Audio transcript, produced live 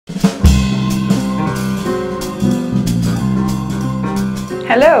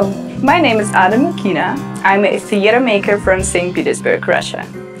Hello, my name is Ada Mukhína. I'm a theater maker from St. Petersburg, Russia.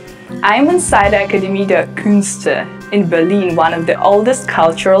 I'm inside the Akademie der Künste in Berlin, one of the oldest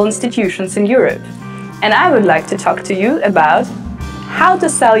cultural institutions in Europe. And I would like to talk to you about how to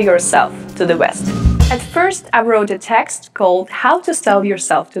sell yourself to the West. At first, I wrote a text called How to Sell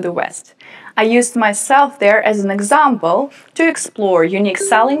Yourself to the West. I used myself there as an example to explore unique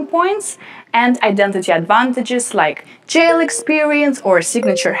selling points and identity advantages like jail experience or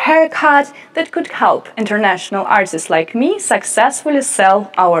signature haircut that could help international artists like me successfully sell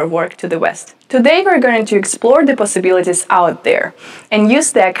our work to the West. Today we're going to explore the possibilities out there and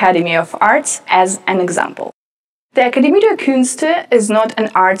use the Academy of Arts as an example. The Akademie der Künste is not an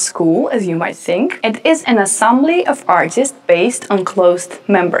art school, as you might think. It is an assembly of artists based on closed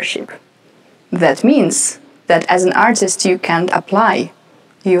membership. That means that as an artist you can't apply.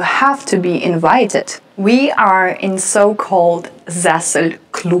 You have to be invited. We are in so-called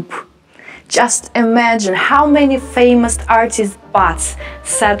Sesselclub. Just imagine how many famous artists' butts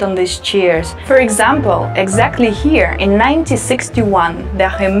sat on these chairs. For example, exactly here in 1961, the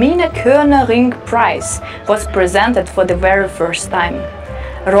Hermine Körner Ring Prize was presented for the very first time.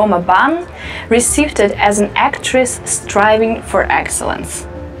 Roma Ban received it as an actress striving for excellence.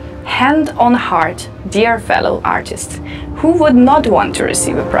 Hand on heart, dear fellow artists, who would not want to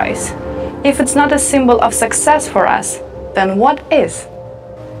receive a prize? If it's not a symbol of success for us, then what is?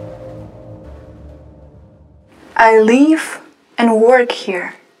 I live and work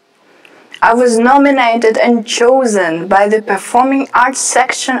here. I was nominated and chosen by the Performing Arts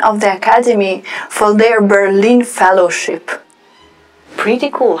section of the Academy for their Berlin Fellowship. Pretty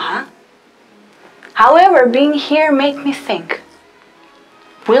cool, huh? However, being here made me think,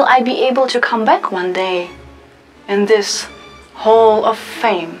 will I be able to come back one day in this Hall of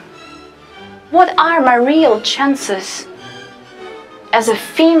Fame? What are my real chances as a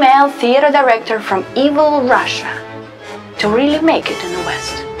female theater director from evil Russia to really make it in the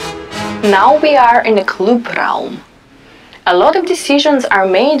West? Now we are in a Clubraum. A lot of decisions are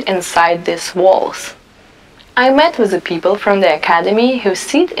made inside these walls. I met with the people from the Academy who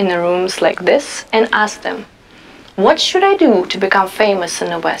sit in the rooms like this and asked them, what should I do to become famous in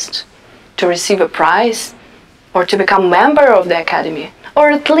the West? To receive a prize? Or to become a member of the Academy? Or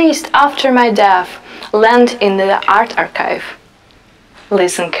at least after my death, land in the art archive?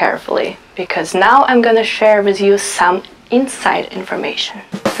 Listen carefully, because now I'm gonna share with you some inside information.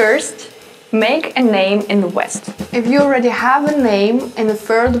 First, make a name in the West. If you already have a name in a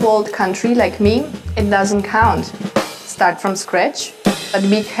third world country like me, it doesn't count. Start from scratch, but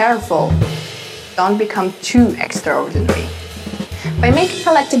be careful. Don't become too extraordinary. By making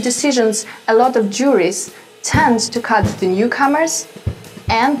collective decisions, a lot of juries tend to cut the newcomers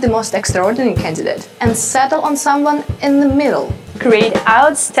and the most extraordinary candidate and settle on someone in the middle. Create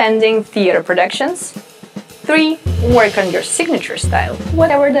outstanding theater productions. 3. Work on your signature style,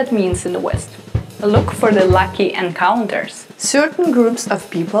 whatever that means in the West. Look for the lucky encounters. Certain groups of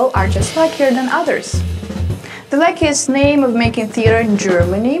people are just luckier than others. The luckiest name of making theater in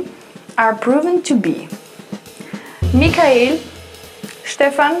Germany are proven to be Michael,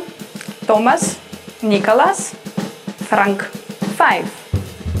 Stefan, Thomas, Nicholas, Frank.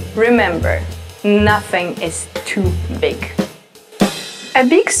 5. Remember, nothing is too big. A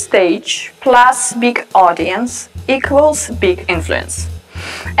big stage plus big audience equals big influence.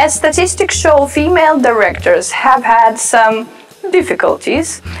 As statistics show, female directors have had some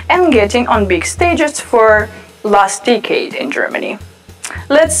difficulties in getting on big stages for last decade in Germany.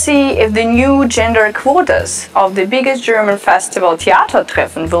 Let's see if the new gender quotas of the biggest German festival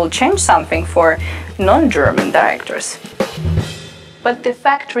Theatertreffen will change something for non-German directors. But the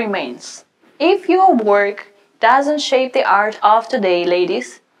fact remains, if your work doesn't shape the art of today,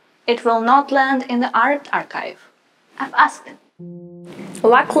 ladies, it will not land in the art archive. I've asked it.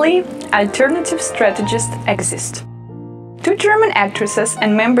 Luckily, alternative strategies exist. 2 German actresses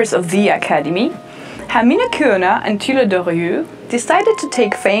and members of the Academy, Hermine Körner and Thilo Dorieux, decided to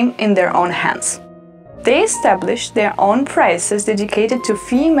take fame in their own hands. They established their own prizes dedicated to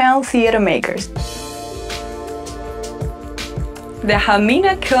female theater makers. The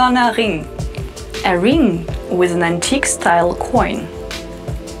Hermine Körner Ring, a ring with an antique-style coin,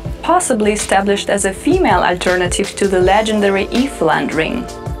 possibly established as a female alternative to the legendary Iffland ring.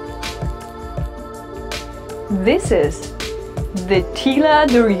 This is the Thilo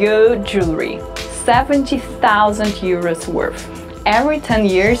Dorieux jewelry, 70,000 euros worth. Every 10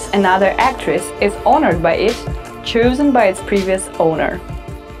 years another actress is honored by it, chosen by its previous owner.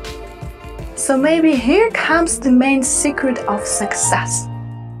 So maybe here comes the main secret of success.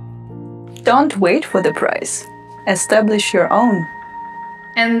 Don't wait for the prize. Establish your own.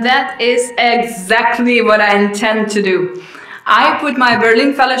 And that is exactly what I intend to do. I put my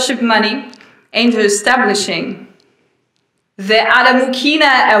Berlin Fellowship money into establishing the Ada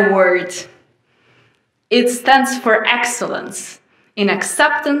Mukhína Award. It stands for excellence in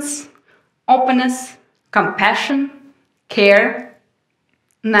acceptance, openness, compassion, care,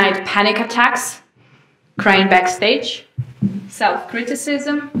 night panic attacks, crying backstage,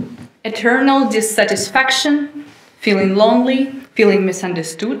 self-criticism, eternal dissatisfaction, feeling lonely, feeling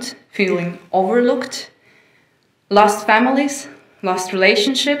misunderstood, feeling overlooked, lost families, lost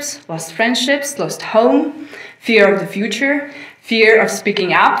relationships, lost friendships, lost home, fear of the future, fear of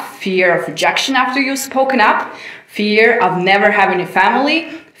speaking up, fear of rejection after you've spoken up, fear of never having a family,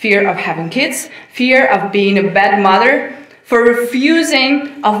 fear of having kids, fear of being a bad mother, for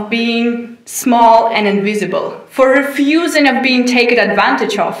refusing of being small and invisible, for refusing of being taken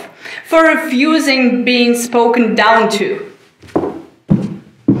advantage of, for refusing being spoken down to,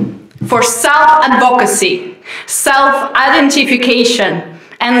 for self-advocacy, self-identification,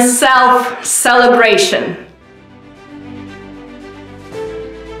 and self-celebration.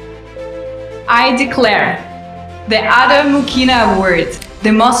 I declare the Ada Mukhína Award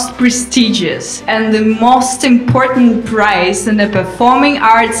the most prestigious and the most important prize in the performing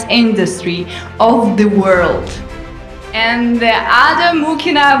arts industry of the world. And the Ada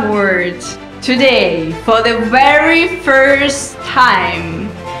Mukhína Award today, for the very first time,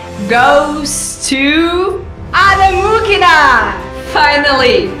 goes to Ada Mukhína!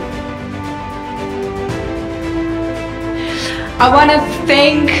 Finally!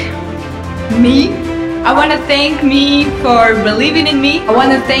 I want to thank me for believing in me. I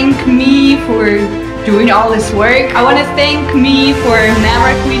want to thank me for doing all this work. I want to thank me for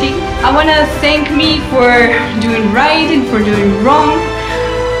never quitting. I want to thank me for doing right and for doing wrong.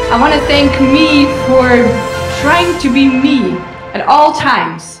 I want to thank me for trying to be me at all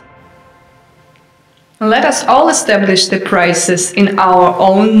times. Let us all establish the prizes in our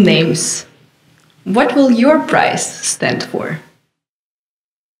own names. What will your prize stand for?